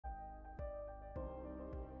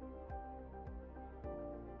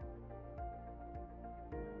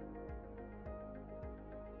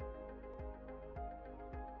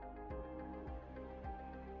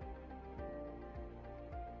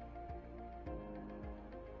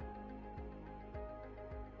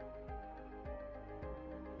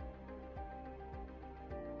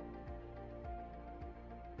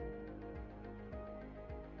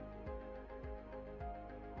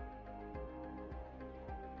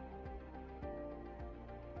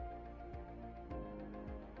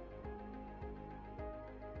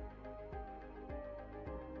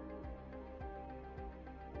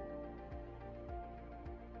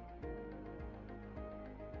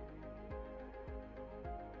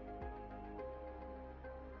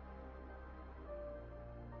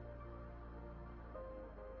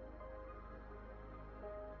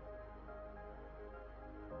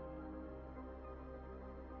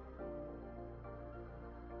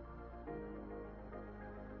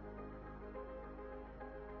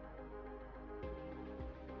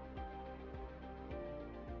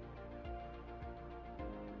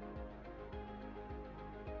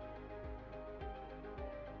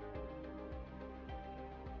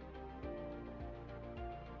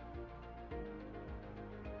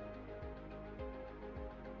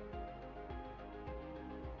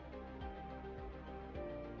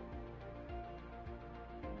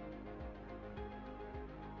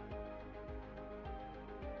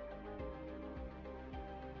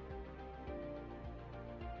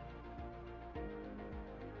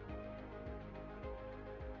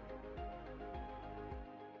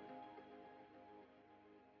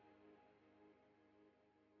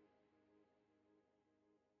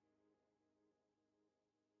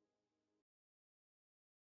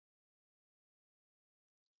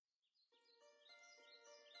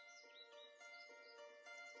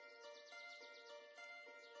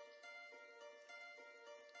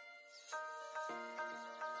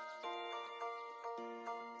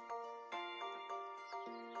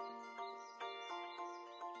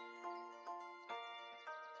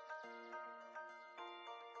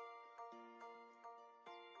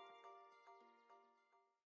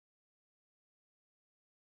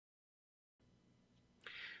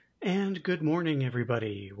And good morning,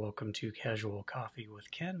 everybody. Welcome to Casual Coffee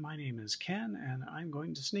with Ken. My name is Ken, and I'm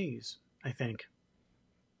going to sneeze, I think.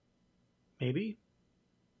 Maybe?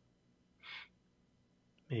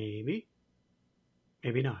 Maybe?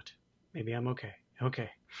 Maybe not. Maybe I'm okay.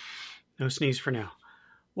 Okay. No sneeze for now.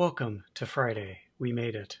 Welcome to Friday. We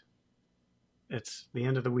made it. It's the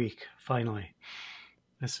end of the week, finally.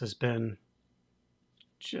 This has been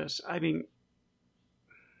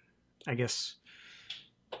I guess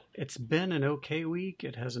it's been an okay week.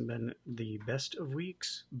 It hasn't been the best of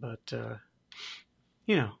weeks, but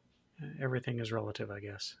you know, everything is relative, I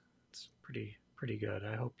guess. It's pretty good.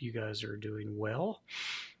 I hope you guys are doing well.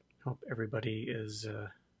 Hope everybody is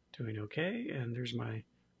doing okay. And there's my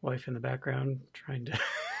wife in the background trying to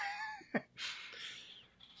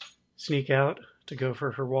sneak out to go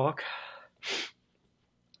for her walk.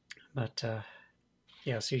 But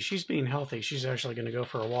yeah, see, she's being healthy. She's actually going to go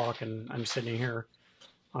for a walk, and I'm sitting here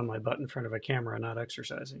on my butt in front of a camera, not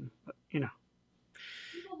exercising. But People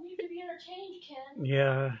need to be entertained, Ken.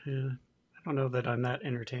 Yeah. I don't know that I'm that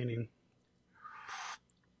entertaining.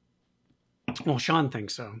 Well, Sean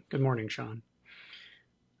thinks so. Good morning, Sean.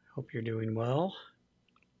 Hope you're doing well.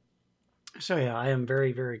 So yeah, I am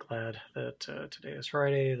very, very glad that today is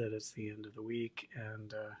Friday, that it's the end of the week,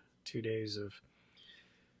 and 2 days of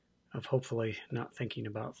hopefully not thinking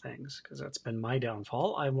about things, because that's been my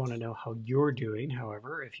downfall. I want to know how you're doing.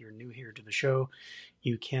 However, if you're new here to the show,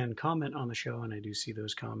 you can comment on the show, and I do see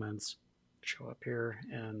those comments show up here.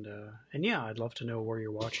 And yeah, I'd love to know where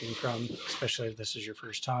you're watching from, especially if this is your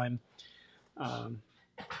first time. Yeah,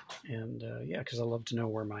 because I love to know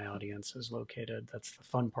where my audience is located. That's the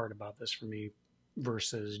fun part about this for me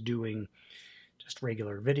versus doing just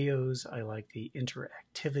regular videos. I like the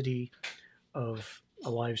interactivity of a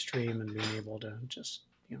live stream and being able to just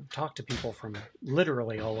talk to people from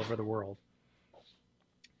literally all over the world.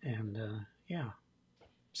 And yeah,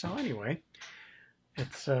 so anyway,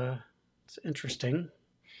 it's interesting,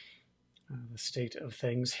 the state of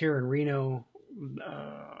things here in Reno.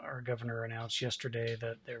 Our governor announced yesterday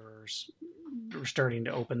that we're starting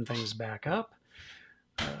to open things back up.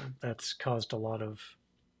 That's caused a lot of,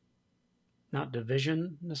 not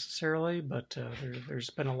division necessarily, but there's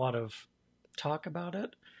been a lot of talk about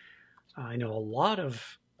it. I know a lot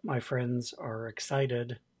of my friends are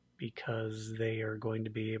excited because they are going to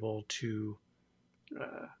be able to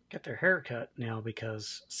get their hair cut now,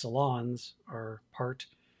 because salons are part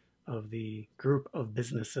of the group of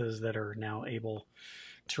businesses that are now able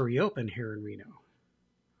to reopen here in Reno.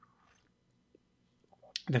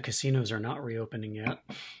 The casinos are not reopening yet.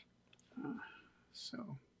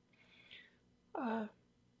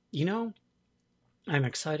 I'm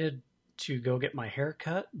excited to go get my hair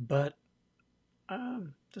cut, but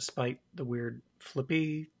despite the weird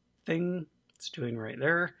flippy thing it's doing right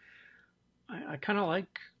there, I kind of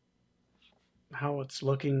like how it's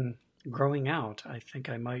looking growing out. I think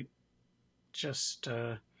I might just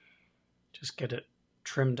get it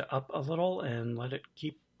trimmed up a little and let it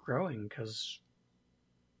keep growing, because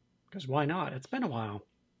why not? It's been a while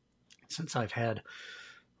since I've had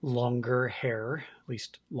longer hair, at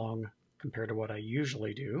least long compared to what I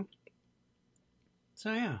usually do.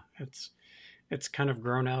 So yeah, it's kind of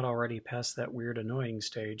grown out already past that weird annoying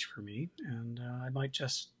stage for me, and I might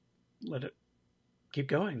just let it keep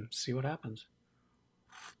going, see what happens.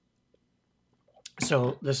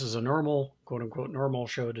 So this is a normal, quote unquote, normal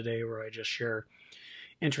show today, where I just share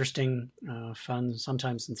interesting, fun,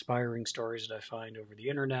 sometimes inspiring stories that I find over the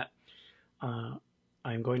internet.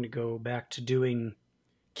 I'm going to go back to doing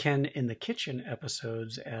Ken in the Kitchen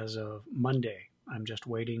episodes as of Monday. I'm just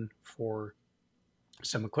waiting for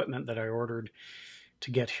some equipment that I ordered to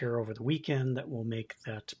get here over the weekend that will make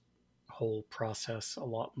that whole process a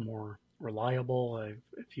lot more reliable.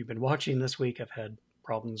 If you've been watching this week, I've had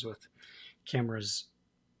problems with cameras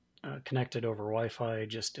connected over Wi-Fi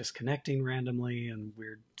just disconnecting randomly and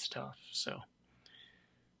weird stuff. So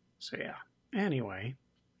yeah. Anyway,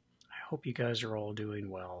 I hope you guys are all doing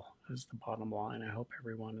well, is the bottom line. I hope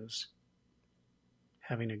everyone is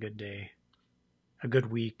having a good day, a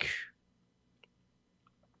good week.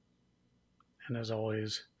 And as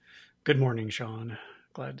always, good morning, Sean.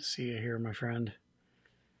 Glad to see you here, my friend.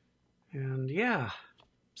 And yeah,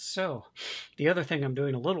 so the other thing I'm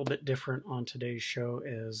doing a little bit different on today's show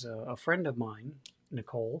is a friend of mine,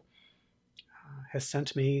 Nicole, has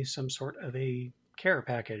sent me some sort of a care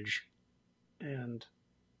package. And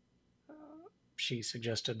she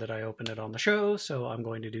suggested that I open it on the show, so I'm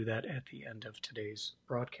going to do that at the end of today's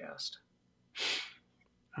broadcast.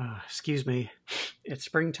 Excuse me, it's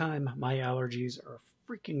springtime. My allergies are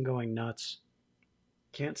freaking going nuts.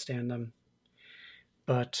 Can't stand them.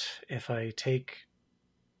 But if I take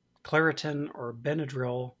Claritin or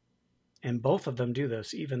Benadryl, and both of them do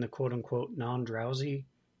this, even the quote unquote non drowsy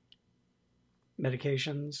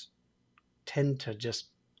medications tend to just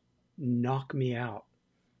knock me out.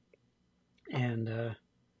 And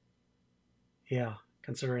yeah,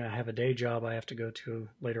 considering I have a day job I have to go to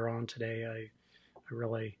later on today,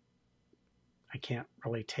 I can't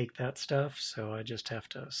really take that stuff, so I just have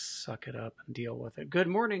to suck it up and deal with it. Good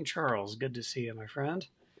morning, Charles. Good to see you, my friend.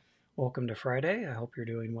 Welcome to Friday. I hope you're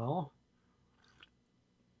doing well.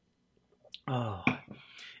 Oh,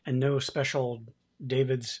 and no special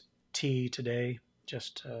David's tea today.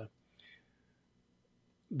 Just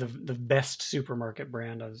the best supermarket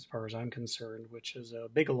brand as far as I'm concerned, which is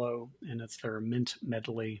Bigelow, and it's their mint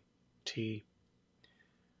medley tea.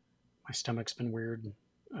 My stomach's been weird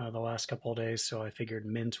the last couple of days, so I figured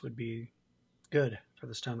mint would be good for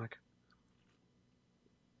the stomach.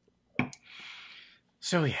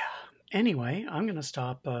 So yeah. Anyway, I'm gonna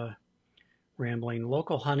stop rambling.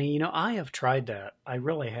 Local honey, I have tried that. I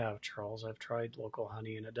really have, Charles. I've tried local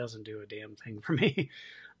honey, and it doesn't do a damn thing for me.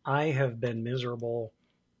 I have been miserable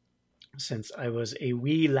since I was a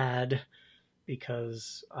wee lad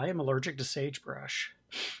because I am allergic to sagebrush,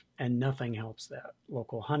 and nothing helps that.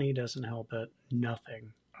 Local honey doesn't help it.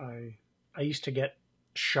 Nothing. I used to get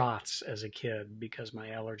shots as a kid because my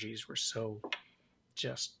allergies were so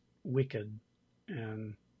just wicked,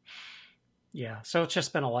 and yeah, so it's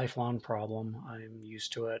just been a lifelong problem. I'm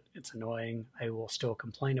used to it. It's annoying. I will still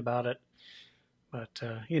complain about it, but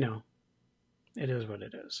it is what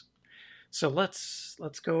it is. So let's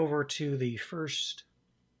go over to the first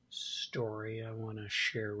story I want to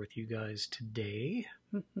share with you guys today.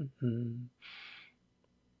 There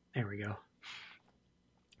we go.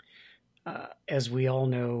 As we all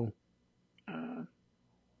know,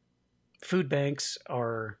 food banks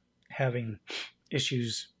are having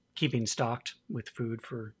issues keeping stocked with food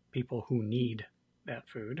for people who need that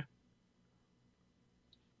food.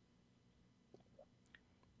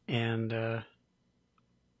 And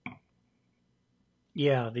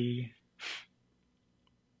yeah, the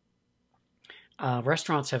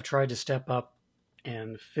restaurants have tried to step up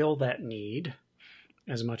and fill that need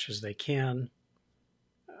as much as they can.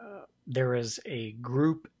 There is a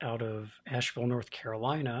group out of Asheville, North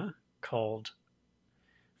Carolina called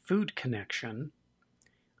Food Connection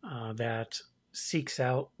that seeks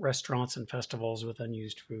out restaurants and festivals with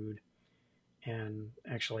unused food and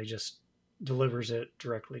actually just delivers it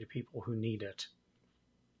directly to people who need it.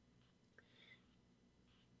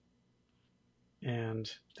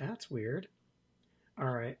 And that's weird. All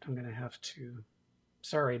right, I'm going to have to...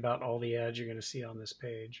 Sorry about all the ads you're going to see on this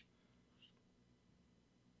page.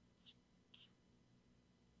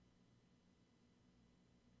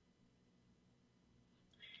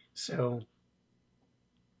 So,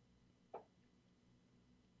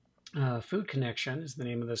 Food Connection is the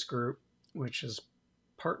name of this group, which is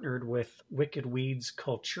partnered with Wicked Weeds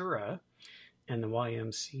Cultura and the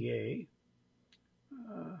YMCA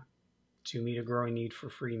to meet a growing need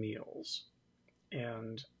for free meals.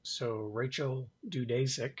 And so Rachel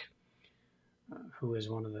Dudasic, who is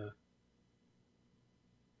one of the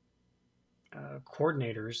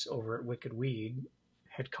coordinators over at Wicked Weed,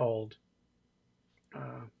 had called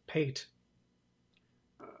Pate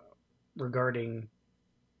regarding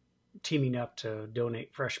teaming up to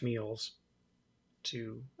donate fresh meals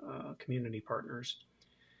to community partners.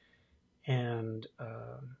 And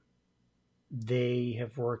they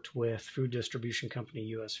have worked with food distribution company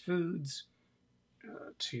US Foods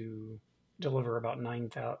to deliver about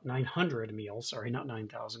 900 meals. Sorry, not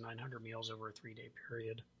 9,000, 900 meals over a 3-day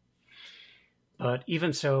period. But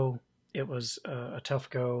even so, it was a tough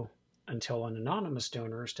go until an anonymous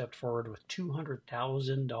donor stepped forward with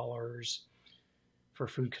 $200,000 for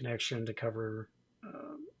Food Connection to cover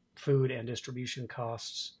food and distribution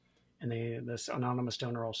costs. And this anonymous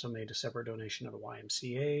donor also made a separate donation to the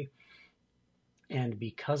YMCA. And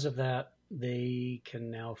because of that, they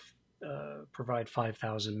can now provide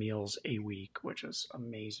 5,000 meals a week, which is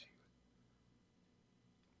amazing.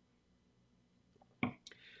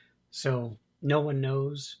 So no one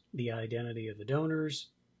knows the identity of the donors,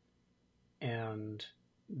 and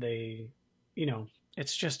they,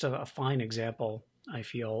 it's just a fine example, I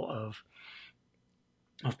feel, of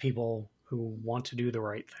people who want to do the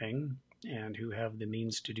right thing and who have the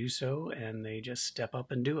means to do so, and they just step up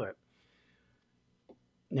and do it.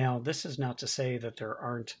 Now, this is not to say that there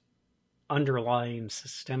aren't underlying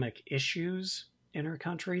systemic issues in our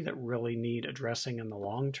country that really need addressing in the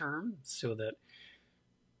long term, so that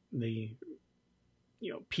the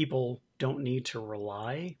people don't need to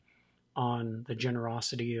rely on the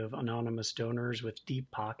generosity of anonymous donors with deep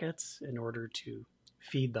pockets in order to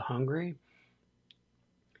feed the hungry.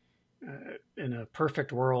 In a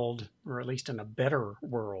perfect world, or at least in a better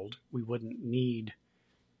world, we wouldn't need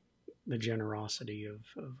the generosity of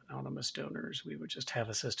anonymous donors. We would just have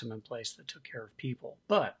a system in place that took care of people.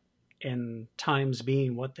 But in times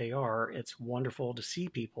being what they are, it's wonderful to see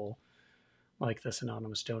people like this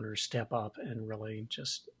anonymous donor step up and really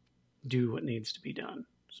just do what needs to be done.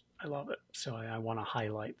 I love it. So I want to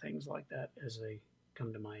highlight things like that as they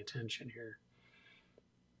come to my attention here.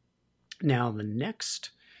 Now, the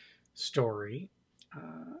next story,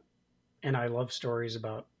 and I love stories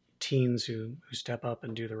about teens who step up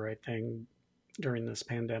and do the right thing during this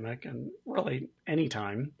pandemic, and really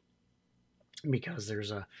anytime, because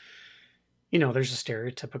there's a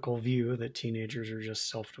stereotypical view that teenagers are just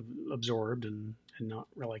self-absorbed and not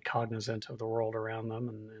really cognizant of the world around them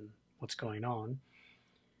and what's going on.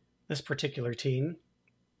 This particular teen,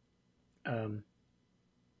 over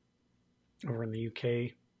in the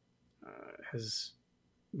UK, has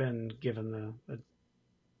been given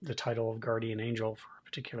the title of guardian angel for a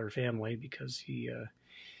particular family because he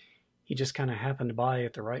just kind of happened by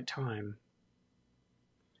at the right time.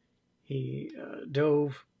 He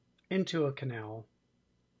dove into a canal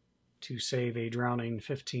to save a drowning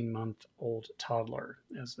 15-month-old toddler,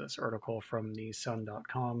 as this article from the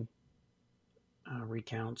sun.com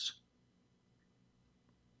recounts.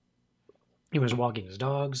 He was walking his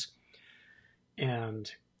dogs,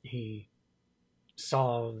 and he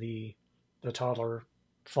saw the toddler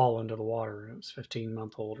fall into the water. It was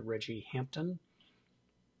 15-month-old Reggie Hampton.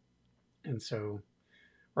 And so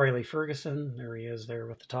Riley Ferguson, there he is there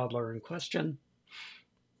with the toddler in question,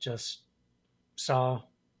 just saw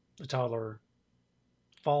the toddler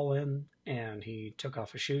fall in, and he took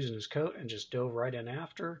off his shoes and his coat and just dove right in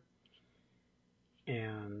after.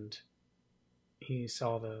 And he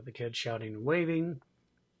saw the kid shouting and waving,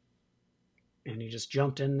 and he just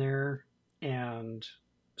jumped in there and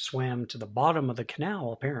swam to the bottom of the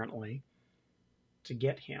canal, apparently, to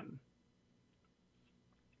get him.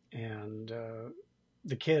 And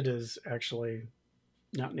the kid is actually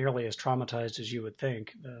not nearly as traumatized as you would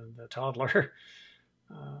think, the toddler.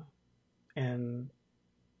 And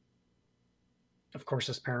of course,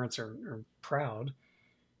 his parents are proud.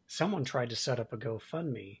 Someone tried to set up a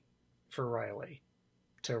GoFundMe for Riley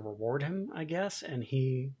to reward him, I guess, and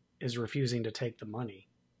he is refusing to take the money.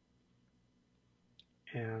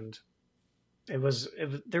 And there was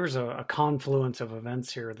a confluence of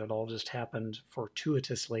events here that all just happened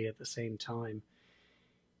fortuitously at the same time.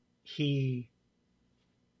 He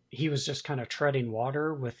was just kind of treading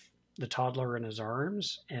water with the toddler in his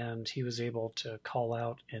arms, and he was able to call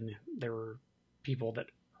out, and there were people that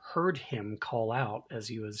heard him call out as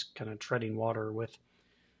he was kind of treading water with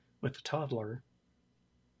the toddler.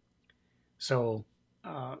 So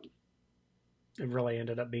it really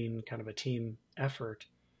ended up being kind of a team effort.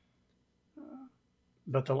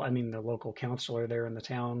 But the local counselor there in the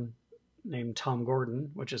town named Tom Gordon,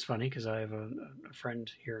 which is funny because I have a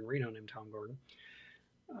friend here in Reno named Tom Gordon,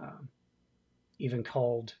 even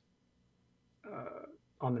called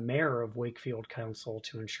on the mayor of Wakefield Council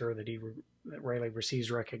to ensure that Riley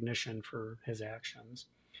receives recognition for his actions.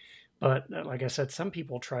 But like I said, some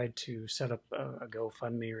people tried to set up a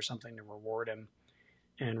GoFundMe or something to reward him.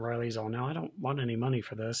 And Riley's all, no, I don't want any money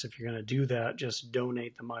for this. If you're going to do that, just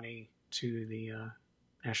donate the money to the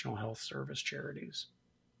National Health Service charities.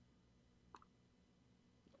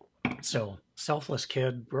 So, selfless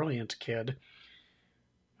kid, brilliant kid,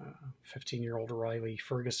 15-year-old Riley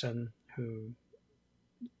Ferguson, who,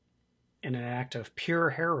 in an act of pure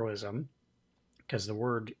heroism, because the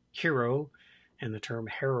word hero and the term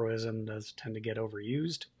heroism does tend to get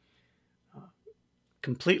overused,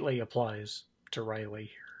 completely applies to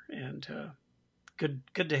Riley here. And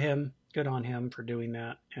good to him, good on him for doing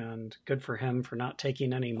that, and good for him for not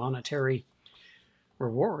taking any monetary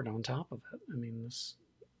reward on top of it. I mean,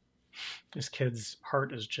 this kid's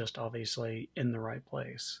heart is just obviously in the right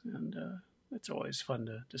place, and it's always fun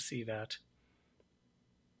to see that.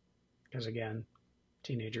 Because again,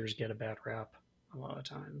 teenagers get a bad rap a lot of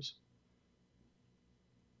times.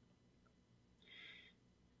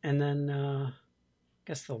 And then I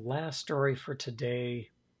guess the last story for today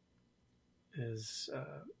is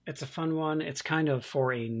it's a fun one. It's kind of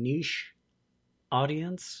for a niche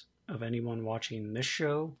audience of anyone watching this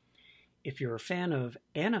show. If you're a fan of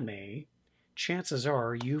anime, chances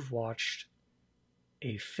are you've watched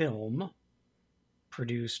a film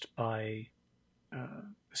produced by a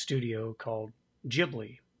studio called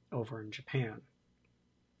Ghibli over in Japan.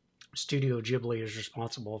 Studio Ghibli is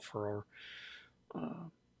responsible for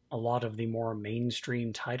a lot of the more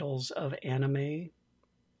mainstream titles of anime,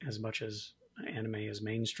 as much as anime is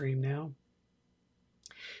mainstream now.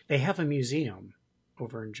 They have a museum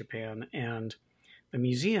over in Japan, and the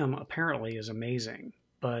museum apparently is amazing,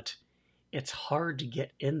 but it's hard to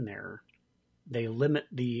get in there. They limit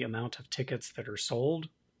the amount of tickets that are sold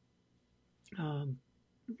um,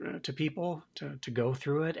 to people to go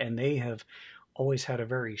through it, and they have always had a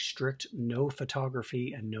very strict no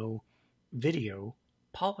photography and no video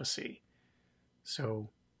policy. So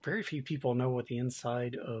very few people know what the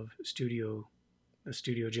inside of the Studio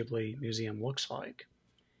Ghibli Museum looks like.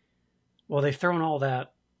 Well, they've thrown all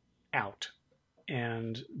that out,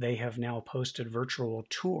 and they have now posted virtual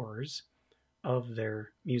tours of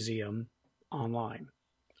their museum online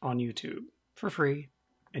on YouTube for free,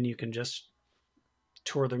 and you can just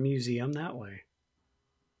tour the museum that way.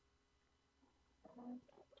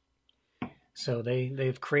 So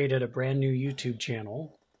they've created a brand new YouTube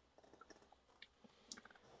channel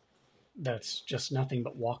that's just nothing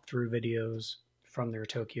but walkthrough videos from their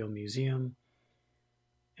Tokyo museum.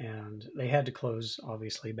 And they had to close,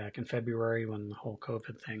 obviously, back in February when the whole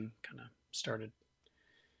COVID thing kind of started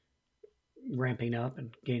ramping up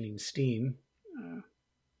and gaining steam.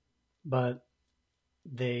 But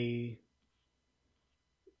they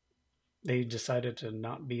decided to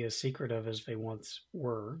not be as secretive as they once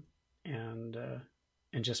were, and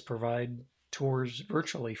just provide tours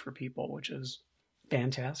virtually for people, which is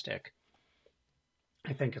fantastic.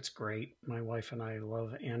 I think it's great. My wife and I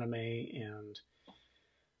love anime, and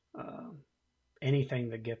uh, anything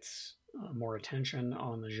that gets more attention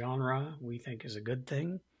on the genre we think is a good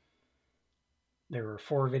thing. There were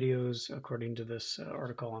 4 videos, according to this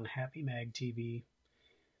article on Happy Mag TV,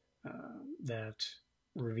 that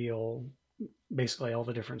reveal basically all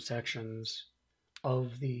the different sections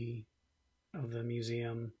of the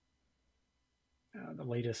museum. The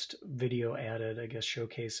latest video added, I guess,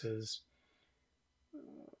 showcases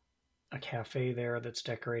a cafe there that's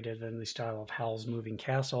decorated in the style of Howl's Moving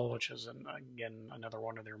Castle, which is, again, another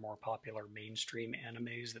one of their more popular mainstream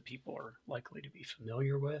animes that people are likely to be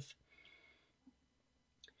familiar with.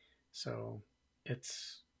 So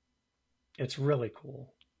it's really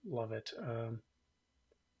cool. Love it.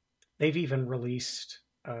 They've even released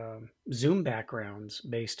Zoom backgrounds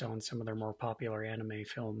based on some of their more popular anime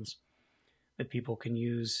films that people can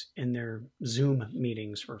use in their Zoom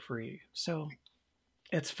meetings for free. So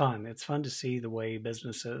it's fun. It's fun to see the way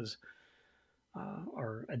businesses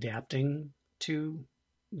are adapting to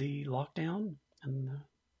the lockdown and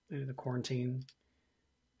the quarantine,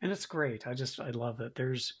 and it's great. I love that.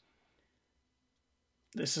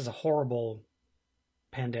 This is a horrible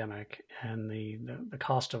pandemic, and the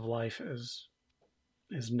cost of life is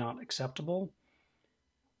not acceptable.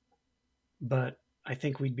 But I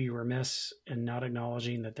think we'd be remiss in not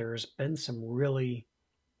acknowledging that there's been some really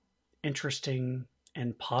interesting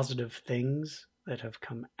and positive things that have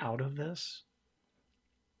come out of this.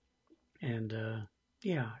 And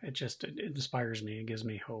yeah, it inspires me. It gives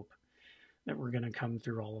me hope that we're going to come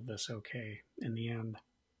through all of this okay in the end.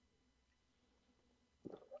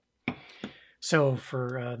 So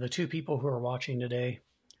for the 2 people who are watching today,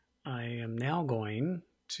 I am now going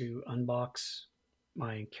to unbox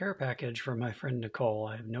my care package from my friend Nicole.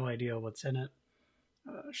 I have no idea what's in it.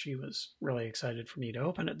 She was really excited for me to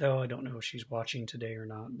open it, though. I don't know if she's watching today or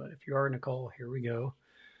not, but if you are, Nicole, here we go.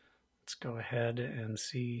 Let's go ahead and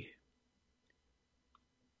see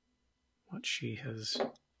what she has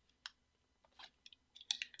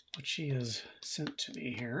sent to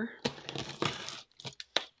me here.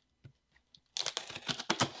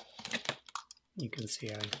 You can see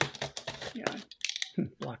I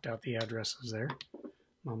blocked out the addresses there.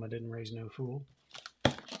 Mama didn't raise no fool.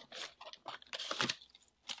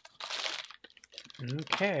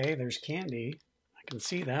 Okay, there's candy. I can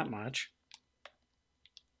see that much.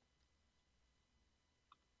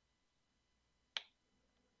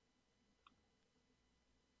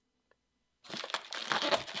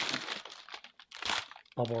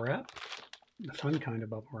 Bubble wrap. The fun kind of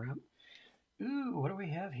bubble wrap. Ooh, what do we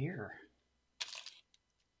have here?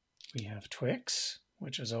 We have Twix,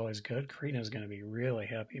 which is always good. Karina's going to be really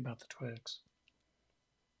happy about the Twix.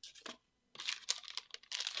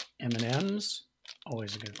 M&M's,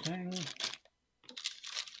 always a good thing.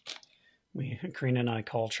 Karina and I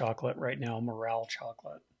call chocolate right now morale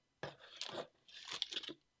chocolate.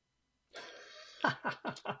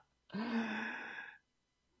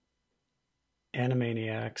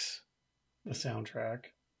 Animaniacs, the soundtrack.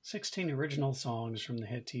 16 original songs from the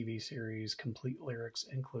hit TV series, complete lyrics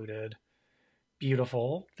included.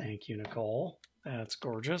 Beautiful. Thank you, Nicole. That's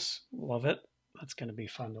gorgeous. Love it. That's going to be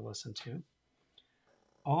fun to listen to.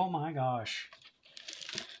 Oh my gosh.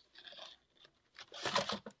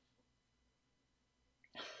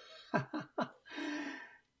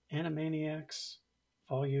 Animaniacs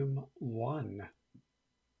Volume 1.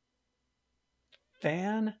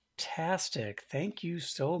 Fantastic. Thank you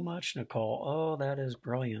so much, Nicole. Oh, that is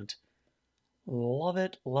brilliant. Love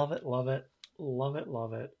it, love it, love it, love it,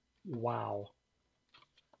 love it. Wow.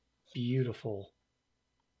 Beautiful.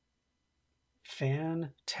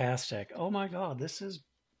 Fantastic. Oh my God, this is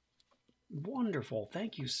wonderful.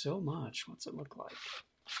 Thank you so much. What's it look like?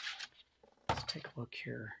 Let's take a look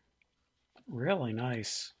here. Really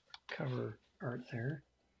nice cover art there.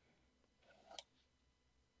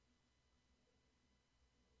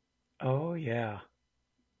 Oh, yeah.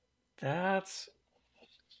 That's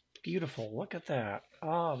beautiful. Look at that.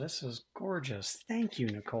 Oh, this is gorgeous. Thank you,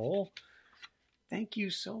 Nicole. Thank you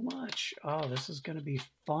so much. Oh, this is going to be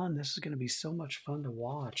fun. This is going to be so much fun to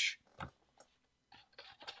watch.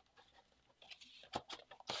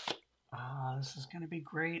 Ah, this is going to be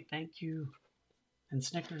great. Thank you. And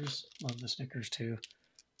Snickers. Love the Snickers too.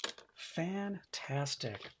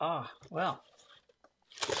 Fantastic. Ah, well,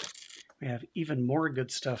 we have even more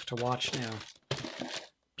good stuff to watch now.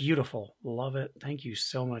 Beautiful. Love it. Thank you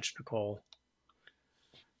so much, Nicole.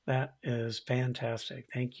 That is fantastic.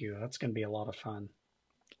 Thank you. That's going to be a lot of fun.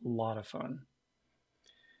 A lot of fun.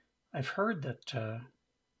 I've heard that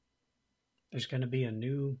there's going to be a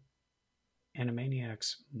new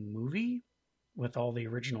Animaniacs movie with all the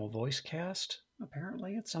original voice cast,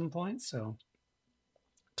 apparently, at some point. So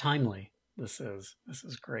timely. This is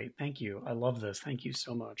great. Thank you. I love this. Thank you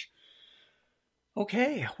so much.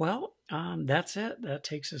 Okay, well, that's it. That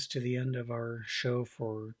takes us to the end of our show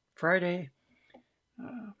for Friday.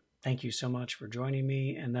 Thank you so much for joining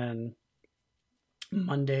me. And then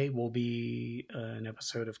Monday will be an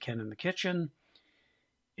episode of Ken in the Kitchen.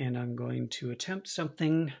 And I'm going to attempt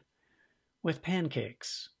something with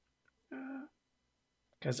pancakes.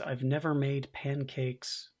 Because I've never made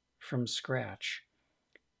pancakes from scratch.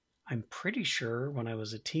 I'm pretty sure when I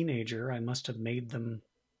was a teenager, I must have made them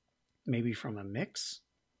maybe from a mix.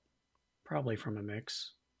 Probably from a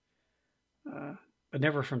mix. But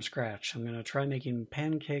never from scratch. I'm going to try making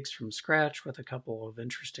pancakes from scratch with a couple of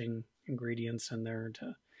interesting ingredients in there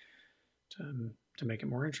to make it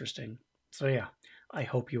more interesting. So yeah, I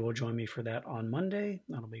hope you will join me for that on Monday.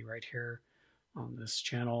 That'll be right here on this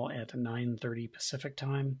channel at 9:30 Pacific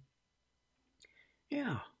time.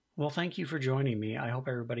 Yeah. Well, thank you for joining me. I hope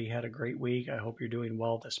everybody had a great week. I hope you're doing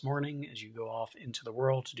well this morning as you go off into the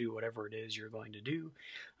world to do whatever it is you're going to do.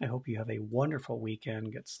 I hope you have a wonderful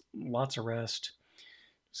weekend, get lots of rest,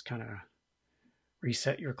 just kind of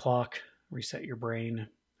reset your clock, reset your brain.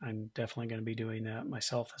 I'm definitely going to be doing that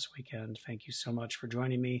myself this weekend. Thank you so much for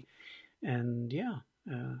joining me. And yeah,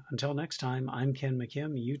 until next time, I'm Ken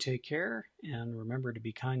McKim. You take care and remember to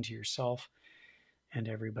be kind to yourself and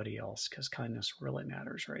everybody else because kindness really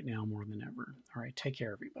matters right now more than ever. All right, take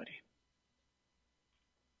care, everybody.